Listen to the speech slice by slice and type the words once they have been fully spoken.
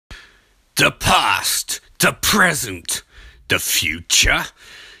The past, the present, the future.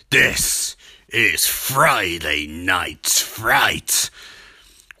 This is Friday Night's Fright.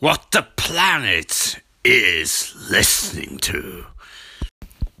 What the planet is listening to.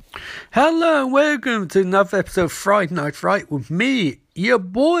 Hello and welcome to another episode of Friday Night Fright with me, your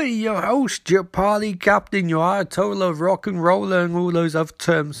boy, your host, your party captain, your Ayatollah, rock and roller, and all those other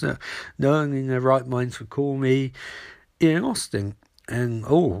terms that no one in their right minds would call me, Ian Austin. And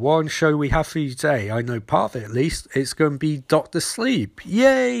one show we have for you today, I know part of it at least, it's going to be Dr. Sleep.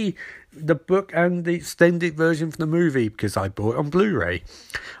 Yay! The book and the extended version from the movie, because I bought it on Blu-ray.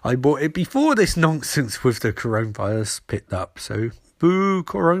 I bought it before this nonsense with the coronavirus picked up, so boo,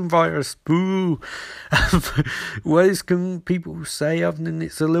 coronavirus, boo. What else can people say other than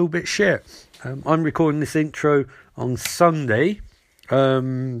it's a little bit shit? I'm recording this intro on Sunday,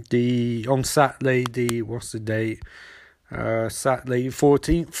 on Saturday, what's the date? Saturday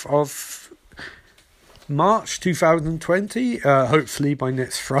 14th of March 2020. Hopefully by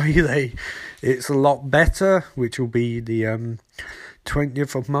next Friday it's a lot better, which will be the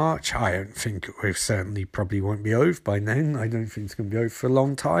 20th of March. I don't think it certainly probably won't be over by then. I don't think it's going to be over for a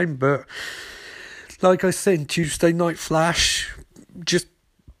long time, but like I said, Tuesday Night Flash, just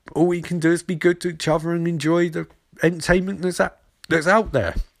all we can do is be good to each other and enjoy the entertainment that's out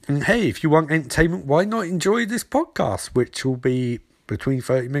there. And hey, if you want entertainment, why not enjoy this podcast, which will be between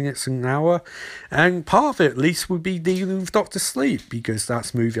 30 minutes and an hour. And part of it, at least, would be dealing with Dr. Sleep, because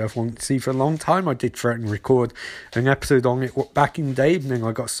that's a movie I've wanted to see for a long time. I did threaten to record an episode on it back in the day, and then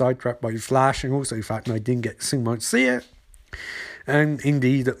I got sidetracked by Flash, and also the fact that I didn't get cinema to see it. And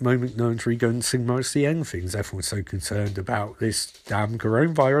indeed, at the moment, no one's really going to cinema to see anything. Everyone's so concerned about this damn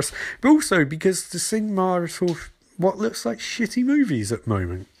coronavirus. But also because the cinema is for what looks like shitty movies at the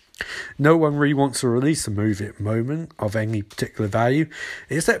moment. No one really wants to release a movie at the moment of any particular value,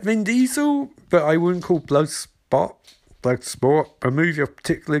 except Vin Diesel, but I wouldn't call Bloodsport a movie of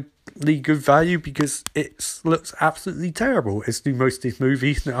particularly good value because it looks absolutely terrible, as do most of these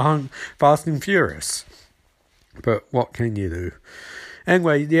movies that aren't Fast and Furious. But what can you do?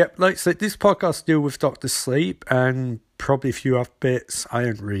 Anyway, like I said, this podcast deals with Dr. Sleep and probably a few other bits. I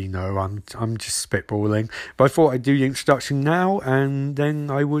don't really know. I'm just spitballing. But I thought I'd do the introduction now, and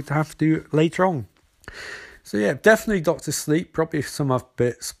then I would have to do it later on. So yeah, definitely Dr. Sleep. Probably some other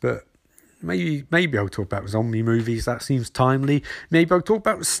bits, but maybe I'll talk about zombie movies. That seems timely. Maybe I'll talk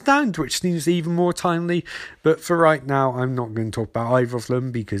about The Stand, which seems even more timely. But for right now, I'm not going to talk about either of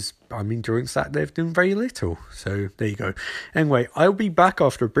them because I'm enjoying Saturday of doing very little. So there you go. Anyway, I'll be back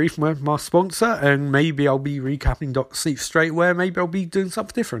after a brief word from my sponsor, and maybe I'll be recapping Dr. Sleep straight away. Maybe I'll be doing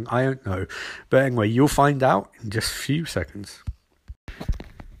something different. I don't know. But anyway, you'll find out in just a few seconds.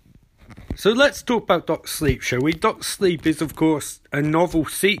 So let's talk about Dr. Sleep, shall we? Dr. Sleep is, of course, a novel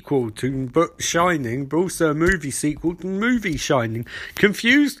sequel to book Shining, but also a movie sequel to movie Shining.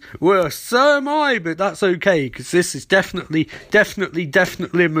 Confused? Well, so am I, but that's okay, because this is definitely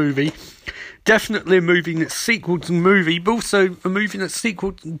a movie. Definitely a movie that's sequel to the movie, but also a movie that's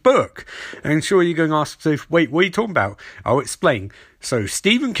sequel to the book. And I'm sure you're going to ask yourself, wait, what are you talking about? I'll explain. So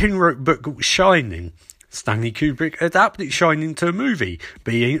Stephen King wrote a book called Shining. Stanley Kubrick adapted Shining to a movie,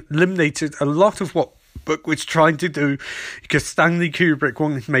 but he eliminated a lot of what the book was trying to do because Stanley Kubrick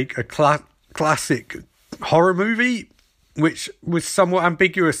wanted to make a classic horror movie, which was somewhat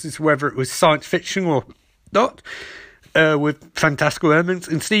ambiguous as to whether it was science fiction or not, with fantastical elements,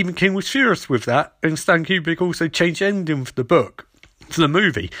 and Stephen King was furious with that, and Stanley Kubrick also changed the ending for the book, for the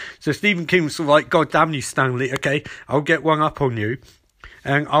movie. So Stephen King was sort of like, God damn you, Stanley, okay, I'll get one up on you.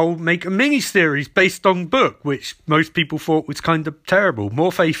 And I'll make a mini-series based on book, which most people thought was kind of terrible.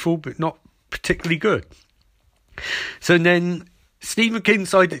 More faithful, but not particularly good. So then Stephen King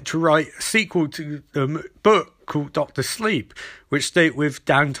decided to write a sequel to the book called Dr. Sleep, which stayed with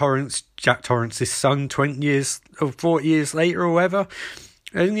Dan Torrance, Jack Torrance's son, 20 years or 40 years later or whatever.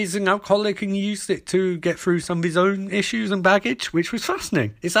 And he's an alcoholic and he used it to get through some of his own issues and baggage, which was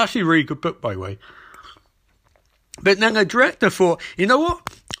fascinating. It's actually a really good book, by the way. But then the director thought, you know what?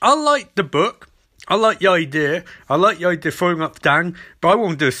 I like the book. I like the idea. I like the idea of throwing up Dan, but I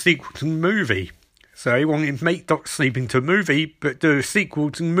want to do a sequel to the movie. So he wanted to make Dr. Sleep into a movie, but do a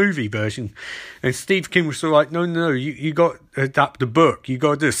sequel to the movie version. And Steve King was sort of like, no, you got to adapt the book. You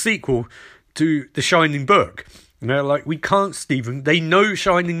got to do a sequel to the Shining book. And they're like, we can't, Stephen. They know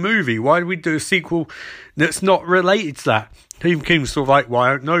Shining movie. Why do we do a sequel that's not related to that? Stephen King was sort of like, well, I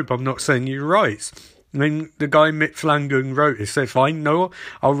don't know, but I'm not saying you're right. And then the guy Mick Flanagan wrote it, said, fine, no,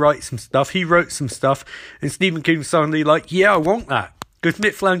 I'll write some stuff. He wrote some stuff, and Stephen King was suddenly like, yeah, I want that. Because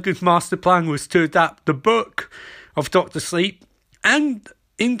Mick Flanagan's master plan was to adapt the book of Dr. Sleep and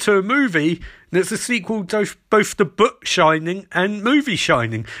into a movie that's a sequel to both the book Shining and movie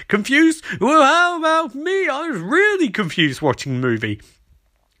Shining. Confused? Well, how about me? I was really confused watching the movie.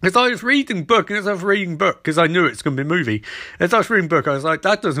 As I was reading book, because I knew it's going to be a movie. As I was reading book, I was like,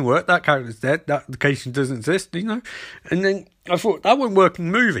 that doesn't work, that character's dead, that location doesn't exist, you know. And then I thought, that won't work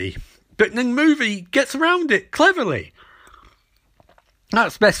in movie. But then movie gets around it cleverly.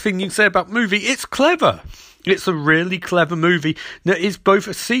 That's the best thing you can say about movie. It's clever. It's a really clever movie that is both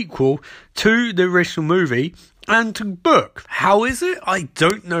a sequel to the original movie and to the book. How is it? I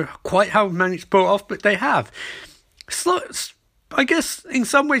don't know quite how they managed to pull it off, but they have. I guess in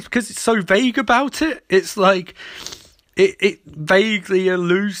some ways because it's so vague about it, it's like it vaguely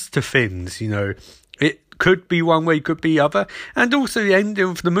alludes to things, you know. It could be one way, could be other. And also the ending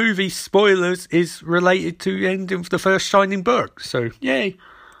of the movie, spoilers, is related to the ending of the first Shining book. So, yay.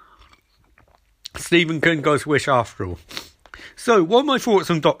 Stephen King got his wish after all. So, what are my thoughts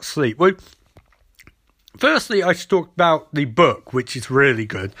on Dr. Sleep? Well, firstly, I should talk about the book, which is really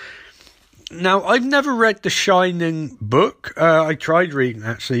good. Now, I've never read the Shining book. I tried reading,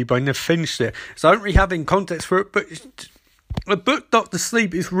 actually, but I never finished it. So I don't really have any context for it. But the book, Dr.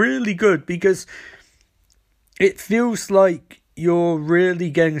 Sleep, is really good because it feels like you're really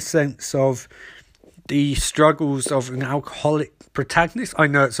getting a sense of the struggles of an alcoholic protagonist. I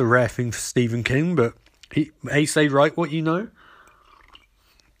know it's a rare thing for Stephen King, but they say write what you know.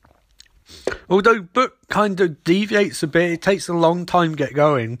 Although the book kind of deviates a bit, it takes a long time to get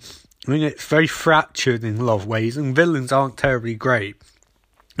going. I mean, it's very fractured in a lot of ways, and villains aren't terribly great.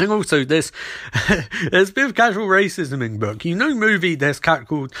 And also, there's a bit of casual racism in the book. You know, movie, there's a character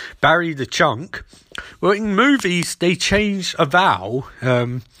called Barry the Chunk. Well, in movies, they change a vowel.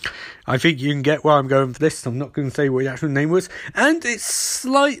 I think you can get where I'm going for this. I'm not going to say what the actual name was. And it's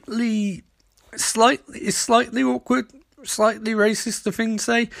slightly awkward, slightly racist, the thing to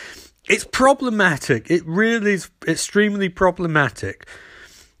say. It's problematic. It really is extremely problematic.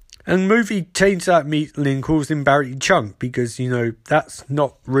 And the movie changed that immediately and calls him Barry Chunk because, you know, that's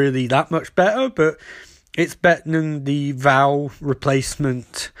not really that much better, but it's better than the vowel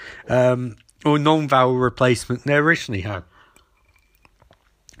replacement or non-vowel replacement they originally had.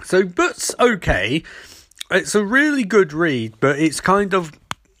 So, but's okay. It's a really good read, but it's kind of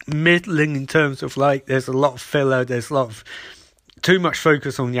middling in terms of, like, there's a lot of filler, there's a lot of too much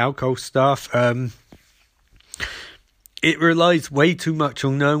focus on the alcohol stuff. It relies way too much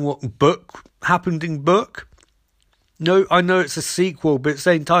on knowing what book happened in book. No, I know it's a sequel, but at the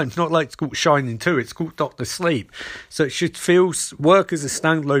same time, it's not like it's called Shining 2, it's called Dr. Sleep. So it should work as a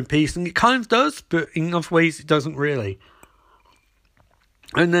standalone piece, and it kind of does, but in other ways it doesn't really.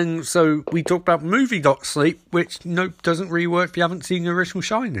 And then, so we talked about movie Dr. Sleep, which, doesn't really work if you haven't seen the original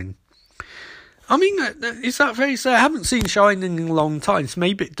Shining. I mean, is that fair to say? I haven't seen Shining in a long time, so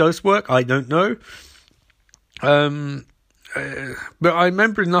maybe it does work, I don't know. But I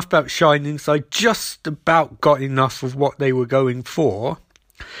remember enough about Shining, so I just about got enough of what they were going for.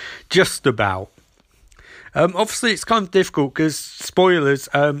 Just about. Obviously, it's kind of difficult because, spoilers,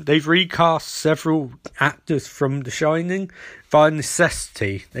 they've recast several actors from The Shining via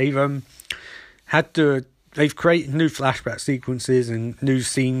necessity. They've created new flashback sequences and new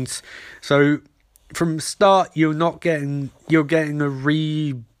scenes. So, from the start, you're getting a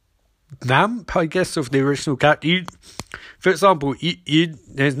revamp, I guess, of the original character. For example,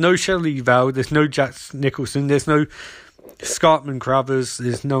 there's no Shelley Duvall, there's no Jack Nicholson, there's no Scartman Crothers,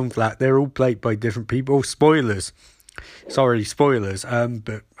 there's no Flat. They're all played by different people. Spoilers. Sorry, spoilers.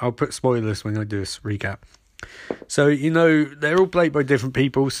 But I'll put spoilers when I do this recap. So, they're all played by different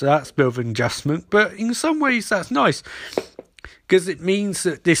people, so that's a bit of an adjustment. But in some ways, that's nice. Because it means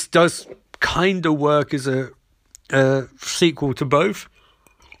that this does kind of work as a sequel to both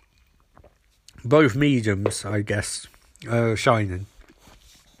mediums, I guess, Shining.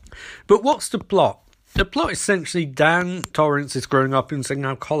 But what's the plot? The plot is essentially Dan Torrance is growing up as an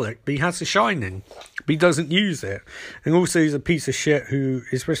alcoholic, but he has a Shining, but he doesn't use it. And also he's a piece of shit who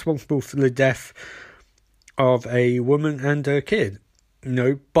is responsible for the death of a woman and her kid.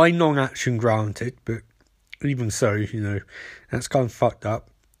 By non-action granted, but even so, that's kind of fucked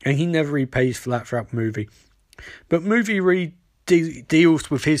up. And he never repays for that throughout the movie. But movie really deals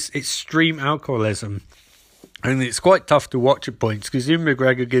with his extreme alcoholism. And it's quite tough to watch at points because Ewan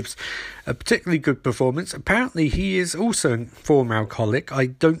McGregor gives a particularly good performance. Apparently, he is also a former alcoholic. I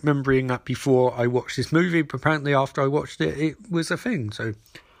don't remember reading that before I watched this movie, but apparently after I watched it, it was a thing. So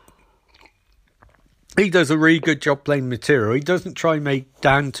he does a really good job playing material. He doesn't try and make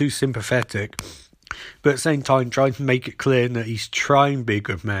Dan too sympathetic, but at the same time trying to make it clear that he's trying to be a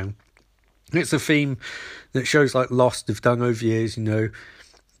good man. It's a theme that shows like Lost have done over years,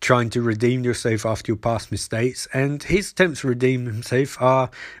 trying to redeem yourself after your past mistakes, and his attempts to redeem himself are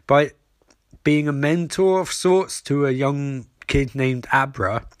by being a mentor of sorts to a young kid named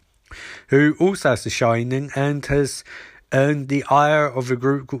Abra, who also has The Shining and has earned the ire of a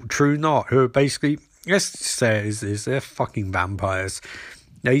group called True Knot, who are basically, let's say it is, they're fucking vampires.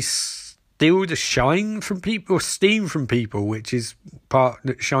 They steal the shine from people, or steam from people, which is part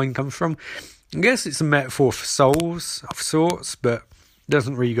that shine comes from. I guess it's a metaphor for souls of sorts, but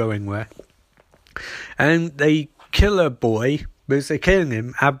doesn't really go anywhere. And they kill a boy, but as they're killing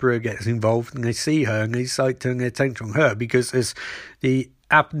him, Abra gets involved and they see her and they decide to turn their attention on her because, as the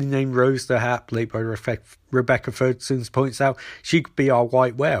aptly named Rose the Hat, played by Rebecca Ferguson, points out, she could be our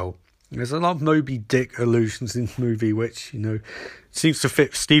white whale. There's a lot of Moby Dick allusions in this movie, which, seems to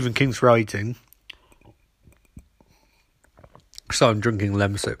fit Stephen King's writing. So I'm drinking a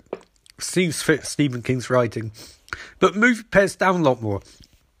lemon sip. Seems to fit Stephen King's writing. But the movie pares down a lot more.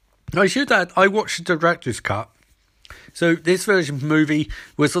 I should add, I watched the director's cut. So this version of the movie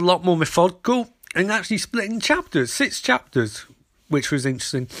was a lot more methodical and actually split in chapters, 6 chapters, which was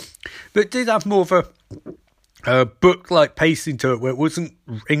interesting. But it did have more of a book-like pacing to it, where it wasn't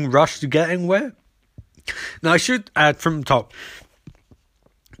in rush to get anywhere. Now, I should add from the top,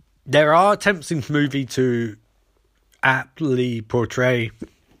 there are attempts in the movie to aptly portray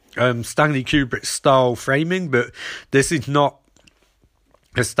Stanley Kubrick's style framing, but this is not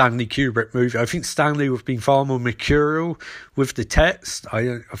a Stanley Kubrick movie. I think Stanley would have been far more mercurial with the text.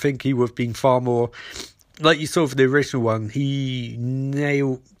 I think he would have been far more, like you saw for the original one, he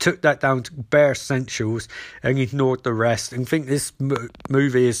took that down to bare essentials and ignored the rest. And I think this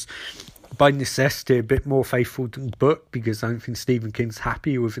movie is, by necessity, a bit more faithful to the book, because I don't think Stephen King's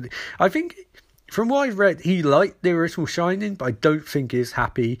happy with it. I think, from what I've read, he liked the original Shining, but I don't think he's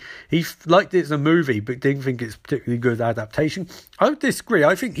happy. He liked it as a movie, but didn't think it's a particularly good adaptation. I would disagree.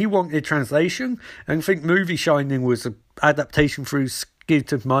 I think he wanted a translation, and I think movie Shining was an adaptation through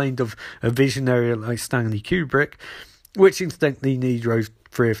skittered mind of a visionary like Stanley Kubrick, which incidentally drove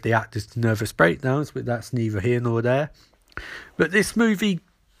 3 of the actors to nervous breakdowns, but that's neither here nor there. But this movie,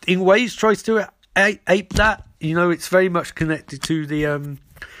 in ways, tries to ape that. It's very much connected to the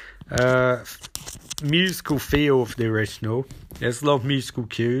musical feel of the original. There's a lot of musical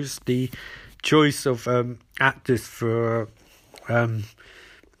cues. The choice of actors for I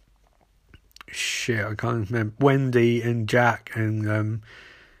can't remember, Wendy and Jack and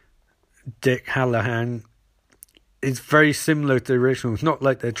Dick Hallahan is very similar to the original. It's not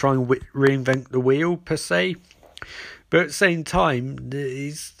like they're trying to reinvent the wheel per se, but at the same time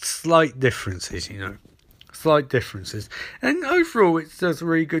there's slight differences, slight differences, and overall it does a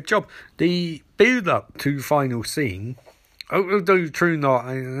really good job. The build up to the final scene, although true or not,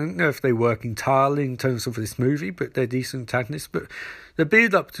 I don't know if they work entirely in terms of this movie, but they're decent antagonists. But the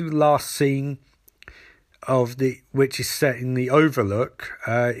build up to the last scene which is set in the Overlook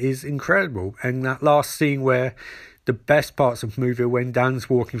is incredible. And that last scene where the best parts of the movie are when Dan's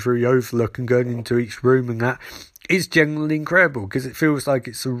walking through the Overlook and going into each room, and that is genuinely incredible, because it feels like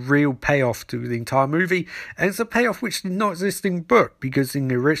it's a real payoff to the entire movie, and it's a payoff which did not exist in the book, because in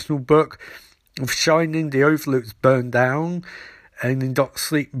the original book of Shining, the Overlook's burned down, and in Dr.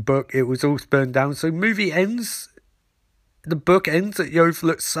 Sleep book it was also burned down. So the book ends at the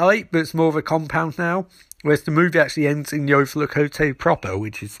Overlook site, but it's more of a compound now, whereas the movie actually ends in the Overlook Hotel proper,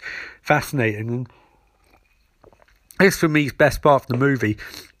 which is fascinating. And this, for me, is the best part of the movie.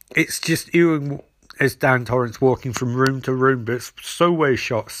 It's just Ewan as Dan Torrance walking from room to room, but it's so well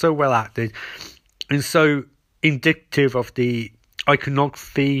shot, so well acted, and so indicative of the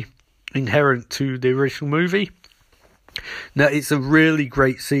iconography inherent to the original movie. Now, it's a really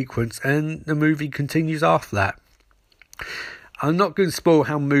great sequence, and the movie continues after that. I'm not going to spoil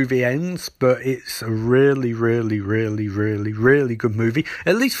how the movie ends, but it's a really, really, really, really, really good movie,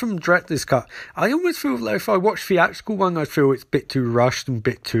 at least from the director's cut. I almost feel like if I watch the theatrical one, I feel it's a bit too rushed and a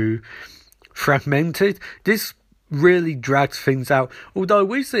bit too fragmented. This really drags things out, although I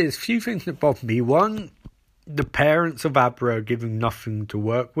will say there's a few things that bother me. One, the parents of Abra are given nothing to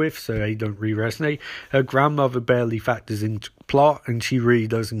work with, so they don't really resonate. Her grandmother barely factors into plot, and she really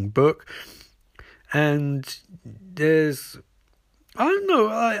does in the book. And there's, I don't know,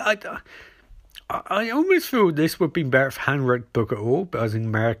 I almost feel this would be better if I hadn't read the book at all, but as in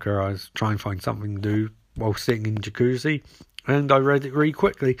America, I was trying to find something to do while sitting in jacuzzi, and I read it really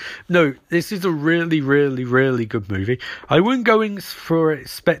quickly. No, this is a really, really, really good movie. I wouldn't go in for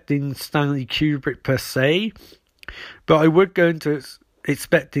expecting Stanley Kubrick per se, but I would go into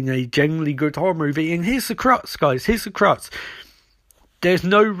expecting a genuinely good horror movie. And here's the crux, guys, here's the crux. There's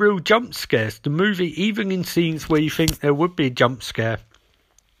no real jump scares. The movie, even in scenes where you think there would be a jump scare,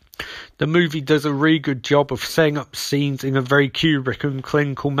 the movie does a really good job of setting up scenes in a very Kubrick and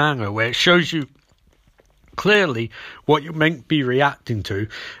clinical manner, where it shows you clearly what you're meant to be reacting to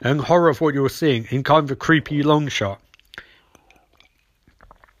and horror of what you're seeing in kind of a creepy long shot.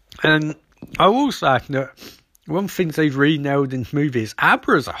 And I will also add that one thing they've really nailed in this movie is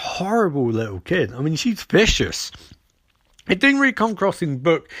Abra's a horrible little kid. I mean, she's vicious. It didn't really come across in the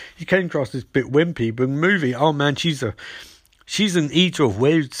book. She came across as a bit wimpy, but in the movie, oh man, she's an eater of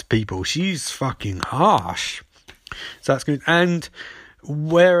words, people. She's fucking harsh. So that's good. And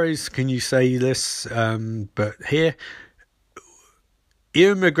whereas, can you say this, but here,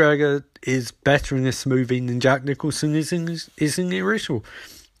 Ewan McGregor is better in this movie than Jack Nicholson is in the original.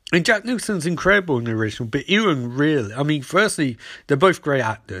 And Jack Nicholson's incredible in the original, but Ewan really, I mean, firstly, they're both great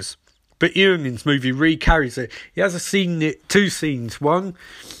actors, but Ewan in this movie really carries it. He has two scenes. One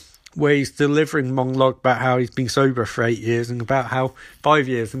where he's delivering monologue about how he's been sober for 8 years and about how 5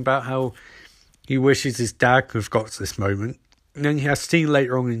 years and about how he wishes his dad could have got to this moment. And then he has a scene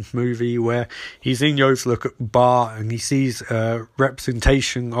later on in the movie where he's in the Overlook at the bar and he sees a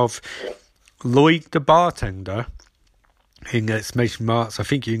representation of Lloyd the bartender in the exclamation marks. I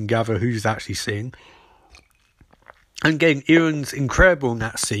think you can gather who's actually seeing. And again, Ewan's incredible in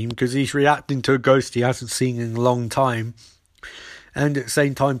that scene because he's reacting to a ghost he hasn't seen in a long time, and at the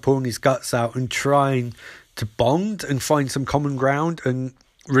same time pulling his guts out and trying to bond and find some common ground and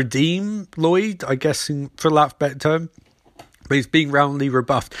redeem Lloyd, I guess, for lack of a better term. But he's being roundly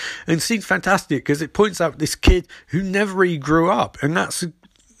rebuffed. And the scene's fantastic because it points out this kid who never really grew up, and that's the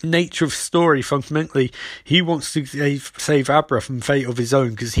nature of story fundamentally. He wants to save Abra from fate of his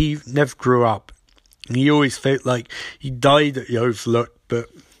own because he never grew up. And he always felt like he died at the Overlook, but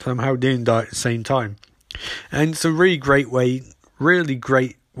somehow didn't die at the same time. And it's a really great way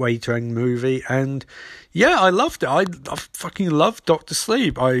to end the movie. And yeah, I loved it. I fucking loved Dr.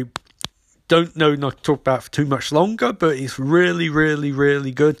 Sleep. I don't know not to talk about it for too much longer, but it's really, really,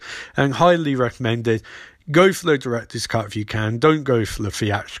 really good and highly recommended. Go for the director's cut if you can. Don't go for the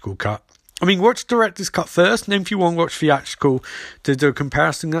theatrical cut. I mean, watch director's cut first, and then if you want to watch theatrical to do a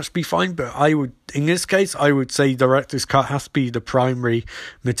comparison, that should be fine. But in this case, I would say director's cut has to be the primary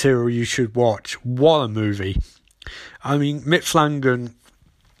material you should watch. What a movie. I mean, Mick Flanagan,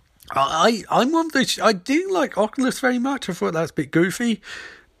 I'm one of those, I didn't like Oculus very much. I thought that's a bit goofy.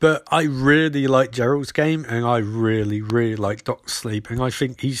 But I really like Gerald's Game, and I really, really like Dr. Sleep. And I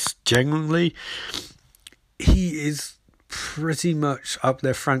think he is pretty much up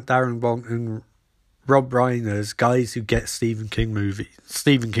there, Frank Darabont and Rob Reiner's guys who get Stephen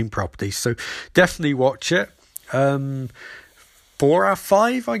King properties. So definitely watch it. 4 out of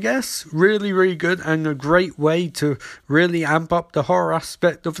 5, I guess. Really, really good, and a great way to really amp up the horror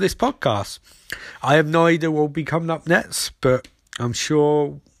aspect of this podcast. I have no idea what will be coming up next, but I'm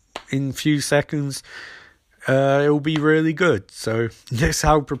sure in a few seconds it will be really good. So this is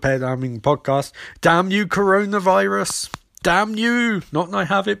how prepared I'm in the podcast. Damn you, coronavirus. Damn you. Not that I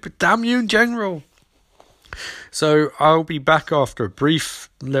have it, but damn you in general. So I'll be back after a brief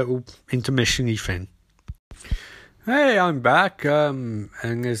little intermission-y thing. Hey, I'm back, and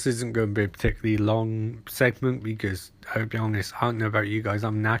this isn't going to be a particularly long segment because, I'll be honest, I don't know about you guys,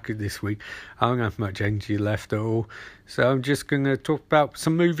 I'm knackered this week. I don't have much energy left at all. So I'm just going to talk about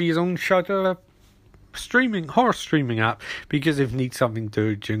some movies on Shudder horror streaming app, because if you need something to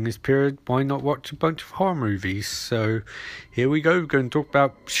do during this period, why not watch a bunch of horror movies? So here we go. We're going to talk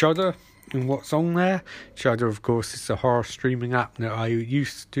about Shudder and what's on there. Shudder, of course, is a horror streaming app that I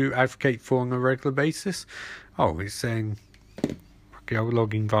used to advocate for on a regular basis. Oh, it's saying, okay, I'm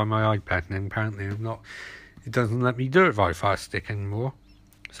logging via my iPad, and apparently it doesn't let me do it via Fire Stick anymore.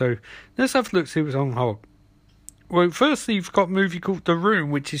 So let's have a look, see what's on hold. Well, firstly, you've got a movie called The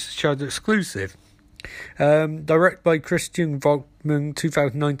Room, which is a Shudder exclusive. Directed by Christian Volkmann,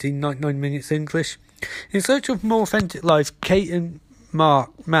 2019, 99 minutes English. In search of more authentic life, Kate and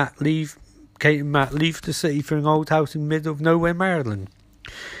Matt leave the city for an old house in the middle of nowhere, Maryland.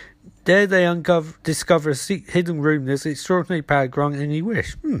 There they discover a hidden room that's extraordinary power grant any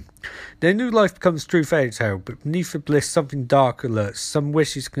wish. Their new life becomes true fairy tale, but beneath the bliss something dark alerts. Some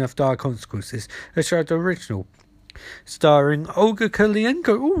wishes can have dire consequences. A Shudder original. Starring Olga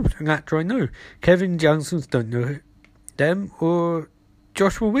Kurylenko, an actor I know. Kevin Johnson's don't know them, or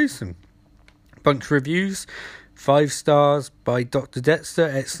Joshua Wilson. Bunch of reviews. 5 stars by Dr. Dexter.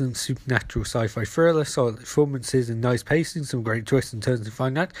 Excellent supernatural sci-fi thriller. Solid performances and nice pacing. Some great twists and turns to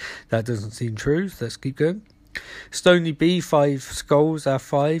find out. That doesn't seem true. So let's keep going. Stony B, 5 skulls out of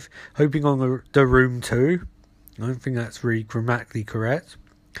 5. Hoping on the Room 2. I don't think that's really grammatically correct.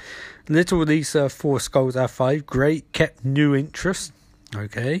 Little Lisa, 4 skulls out of 5. Great, kept new interest.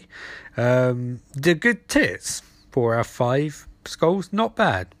 Okay. The Good Tits, 4 out of 5 skulls, not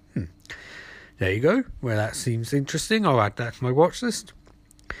bad. There you go. Well, that seems interesting. I'll add that to my watch list.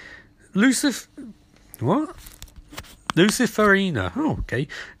 Luciferina. Oh, okay.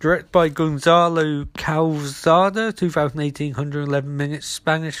 Directed by Gonzalo Calzada, 2018, 111 minutes,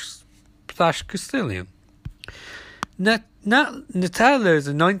 Spanish/Castilian. Natalia is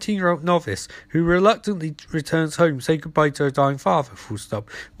a 19-year-old novice who reluctantly returns home to say goodbye to her dying father, full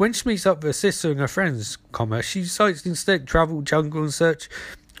stop. When she meets up with her sister and her friends, she decides to instead travel jungle in search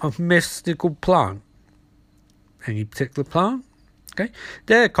of mystical plant. Any particular plant? Okay.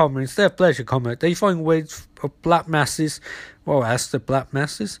 Their instead of pleasure, they find waves of black masses. Well, as the black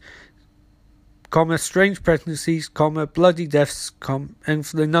masses, strange pregnancies, bloody deaths, and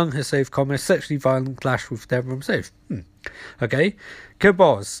for the nun herself, sexually violent clash with devil himself. Okay.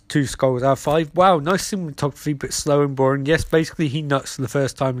 Kiboz, 2 skulls out of 5. Wow, nice cinematography, but slow and boring. Yes, basically he nuts for the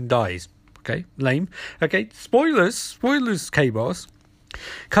first time and dies. Okay, lame. Okay, spoilers, K-Boss.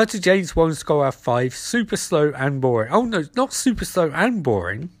 Cutter James, 1 skull out of 5. Super slow and boring. Oh no, not super slow and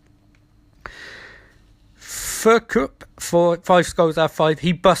boring. Furkup, 5 skulls out of 5.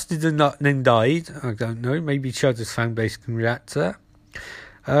 He busted a nut and then died. I don't know. Maybe Shudder's fan base can react to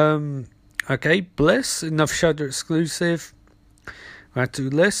that. Okay, Bliss, another Shudder exclusive. Add to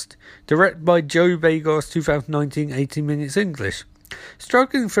the list. Directed by Joe Bagos, 2019, 18 minutes English.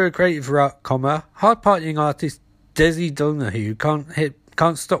 Struggling for a creative route, hard partying artist Desi Donahue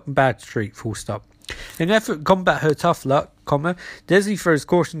can't stop a bad streak, full stop. In an effort to combat her tough luck, Desi throws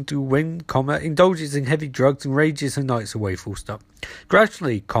caution to win, indulges in heavy drugs and rages her nights away, full stop.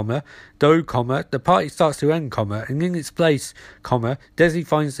 Gradually, the party starts to end, and in its place, Desi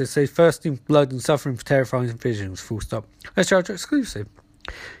finds herself thirsting for blood and suffering for terrifying visions, full stop. A Shudder exclusive.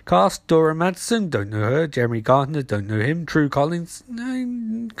 Cast: Dora Madison, don't know her. Jeremy Gardner, don't know him. True Collins,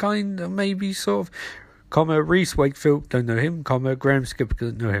 kind of, maybe, sort of. Reese Wakefield, don't know him. Graham Skipper,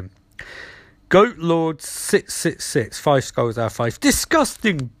 don't know him. Goat Lord 666, 5 skulls out of 5.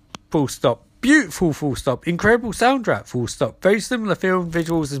 Disgusting, full stop. Beautiful, full stop. Incredible soundtrack, full stop. Very similar film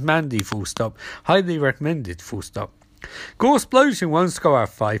visuals as Mandy, full stop. Highly recommended, full stop. Gore Explosion, 1 skull out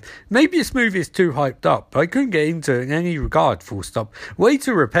of 5. Maybe this movie is too hyped up, but I couldn't get into it in any regard, full stop. Way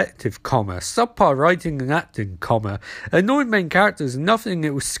too repetitive, subpar writing and acting, annoying main characters and nothing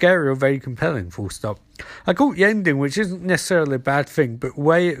that was scary or very compelling, full stop. I caught the ending, which isn't necessarily a bad thing, but the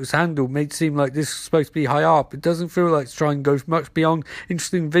way it was handled made it seem like this was supposed to be high art. It doesn't feel like it's trying to go much beyond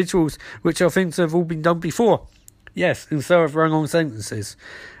interesting visuals, which I think have all been done before. Yes, and so I've run on sentences.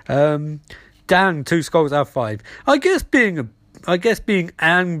 Dan, 2 skulls out of 5. I guess being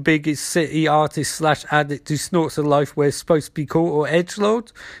an biggest city artist / addict who snorts a life where it's supposed to be cool or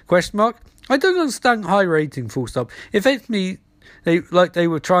edgelord? ? I don't understand high rating, full stop. If it's me, they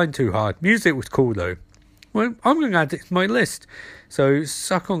were trying too hard. Music was cool though. Well, I'm going to add it to my list. So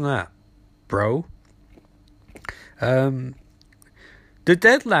suck on that, bro. The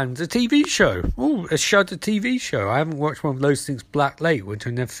Deadlands, a TV show. Oh, a Shudder TV show. I haven't watched one of those since Black Lake, which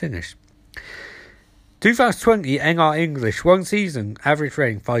I never finished. 2020 NR English, 1 season, average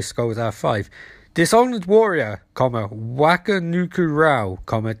rating 5 skulls out of 5. Dishonored warrior, Waka Nuku Rao,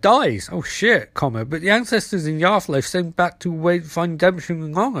 dies. Oh shit, but the ancestors in the afterlife sent back to way to find redemption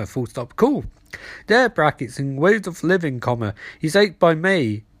and honor, full stop. Cool. Their brackets in ways of living, he's ate by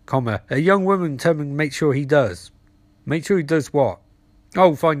May, a young woman determined to make sure he does. Make sure he does what?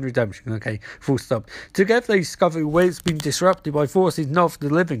 Oh, find redemption, okay, full stop. Together they discover where it's been disrupted by forces not of the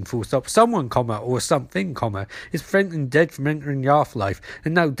living, full stop. Someone, or something, is preventing dead from entering the afterlife,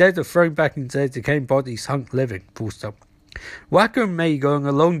 and now dead are thrown back into their decaying bodies, hunk living, full stop. Waka and May go on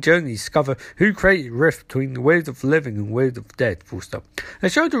a long journey to discover who created rift between the ways of living and ways of dead, full stop. A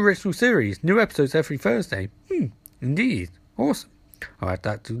Shudder original series, new episodes every Thursday. Indeed, awesome. I'll add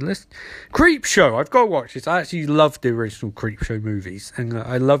that to the list. Creep Show, I've got to watch this. I actually love the original Creep Show movies, and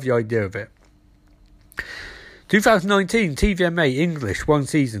I love the idea of it. 2019 TVMA English, 1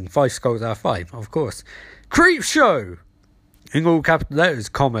 season, 5 skulls out of 5, of course. Creep Show, in all capital letters,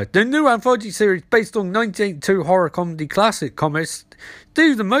 the new anthology series based on 1982 horror comedy classic,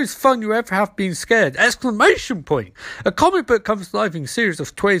 do the most fun you ever have being scared! ! A comic book comes to life in a series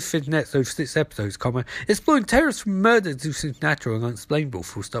of 12 vignettes over 6 episodes, exploring terrors from murder to supernatural and unexplainable,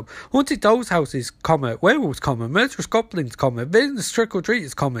 full stop. Haunted dolls houses, werewolves, murderous goblins, villainous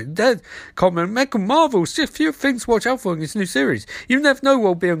trick-or-treaters, dead, medical marvels, just a few things to watch out for in this new series. You never know what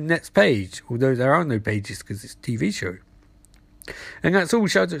will be on the next page, although there are no pages because it's a TV show. And that's all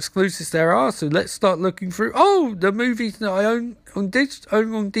Shudder exclusives there are, so let's start looking through the movies that I own on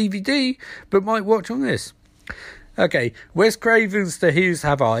DVD but might watch on this. Okay, Wes Craven's The Hills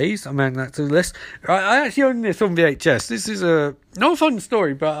Have Eyes. I'm adding that to the list. I actually own this on VHS. This is not a fun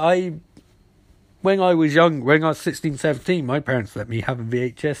story, but when I was young, when I was 16, 17, my parents let me have a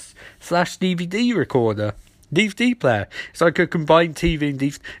VHS/DVD recorder. DVD player. It's like a combined TV and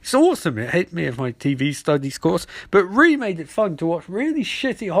DVD. It's awesome. It helped me with my TV studies course, but really made it fun to watch really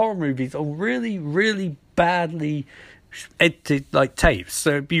shitty horror movies on really, really badly edited like tapes. So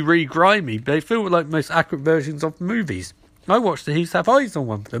it'd be really grimy, but they feel like the most accurate versions of movies. I watched The Hills Have Eyes on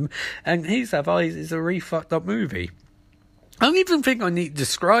one of them, and Hills Have Eyes is a really fucked up movie. I don't even think I need to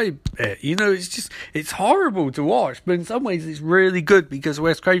describe it. It's horrible to watch, but in some ways it's really good because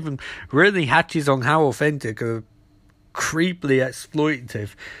Wes Craven really hatches on how authentic a creepily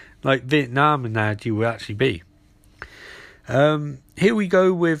exploitative, like Vietnam analogy will actually be. Here we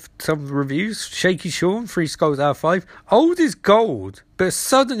go with some reviews. Shaky Sean, 3 skulls out of 5. Old is gold, but a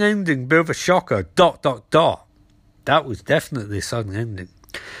sudden ending, bit of a shocker, ... That was definitely a sudden ending.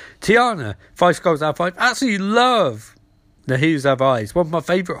 Tiana, 5 skulls out of 5. Absolutely love The Hills Have Eyes, one of my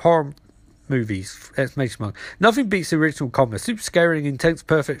favourite horror movies, ! Nothing beats the original comedy. Super scary and intense,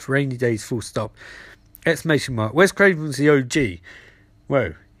 perfect for rainy days, full stop. ! Wes Craven's the OG.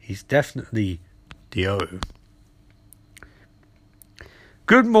 Whoa, he's definitely the O.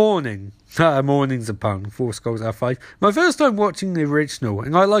 Good morning. Morning's a pun, 4 skulls out of 5. My first time watching the original,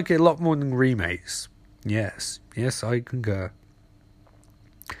 and I like it a lot more than remakes. Yes, I concur.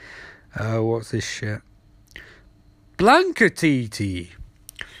 What's this shit? Blanca Titi.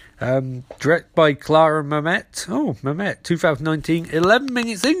 Directed by Clara Mamet. Oh, Mamet, 2019. 11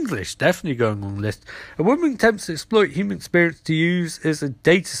 minutes English. Definitely going on the list. A woman attempts to exploit human experience to use as a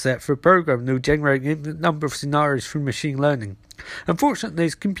data set for a program that will generate an infinite number of scenarios through machine learning. Unfortunately,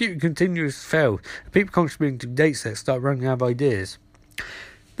 his computer continues to fail, and people contributing to data sets start running out of ideas.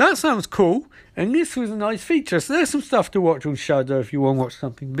 That sounds cool, and this was a nice feature. So there's some stuff to watch on Shudder if you want to watch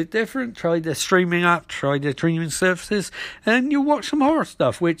something a bit different. Try their streaming app, try their streaming services, and you'll watch some horror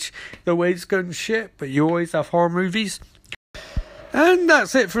stuff, which the way it's going shit, but you always have horror movies. And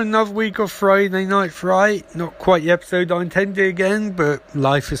that's it for another week of Friday Night Fright. Not quite the episode I intended again, but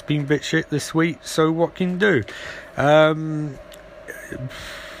life has been a bit shit this week, so what can you do?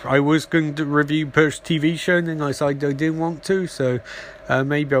 I was going to review Perch TV show, and then I decided I didn't want to, so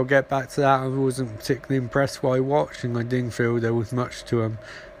maybe I'll get back to that. I wasn't particularly impressed what I watched, and I didn't feel there was much to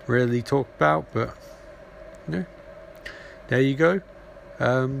really talk about, but there you go.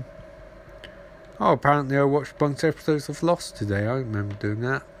 Apparently I watched a bunch of episodes of Lost today. I remember doing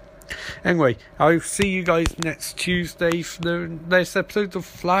that. Anyway, I'll see you guys next Tuesday for the next episode of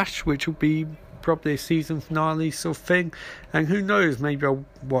Flash, which will be probably a season finale sort of thing, and who knows, maybe I'll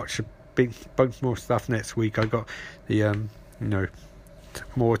watch a big bunch more stuff next week. I got the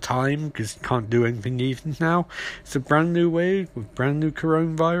more time because you can't do anything even now. It's a brand new wave with brand new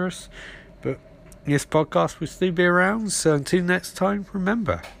coronavirus, but this podcast will still be around, so until next time,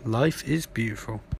 remember, life is beautiful.